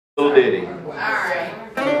Diddy. Alright.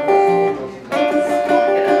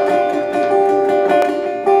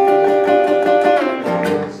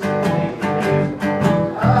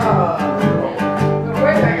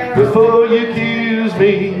 Before you accuse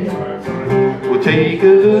me, we'll take a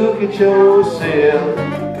look at yourself.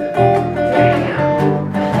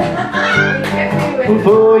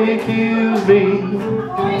 Before you accuse me,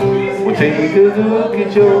 we'll take a look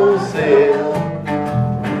at yourself.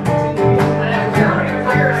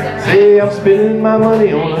 Say I'm spending my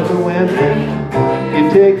money on other women, you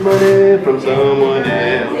take money from someone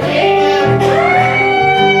else.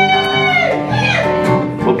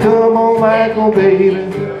 Well, come on, Michael, baby.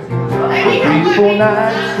 For 3-4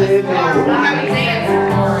 nights ago,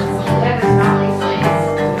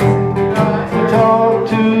 talk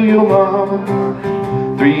to your mama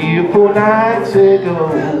 3 or 4 nights ago.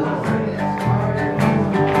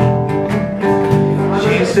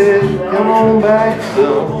 She said, come on back,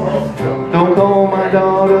 son, don't call my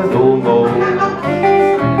daughter no more.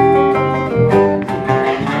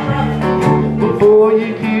 Before you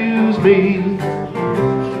accuse me,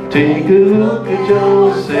 take a look at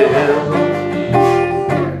yourself.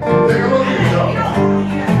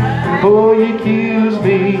 Before you accuse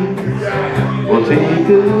me, well, take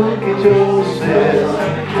a look at yourself.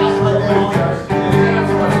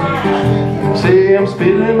 Say I'm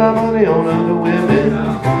spending my money on other women,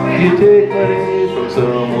 you take money from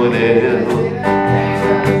someone else.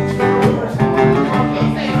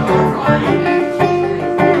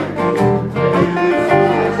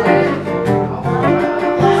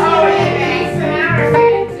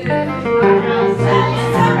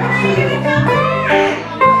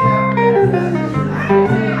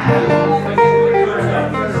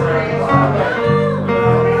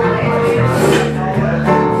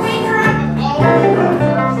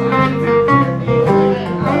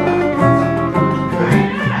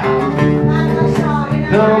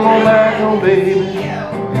 Come on back home, baby.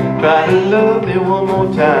 Try to love me one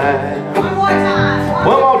more time. One more time.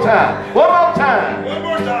 One more time. One more time. One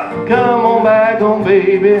more time. Come on back home,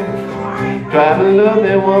 baby. Try to love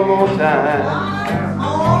me one more time.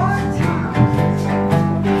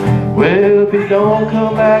 Well, if you don't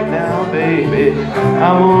come back now, baby,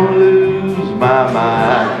 I'm gonna lose my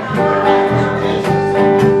mind.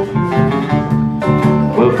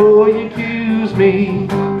 Before you accuse me,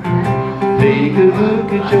 take a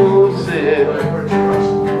look at yourself.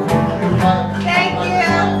 Thank you.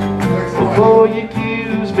 Before you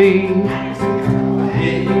accuse me,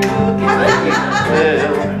 take a look at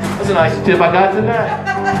yourself. That's a nice tip I got tonight.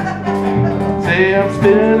 Say I'm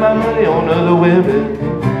spending my money on other women,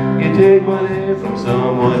 you take money from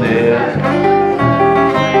someone else.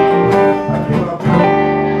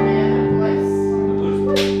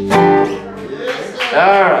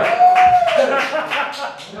 All right.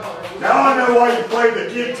 Now I know why you played the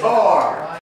guitar.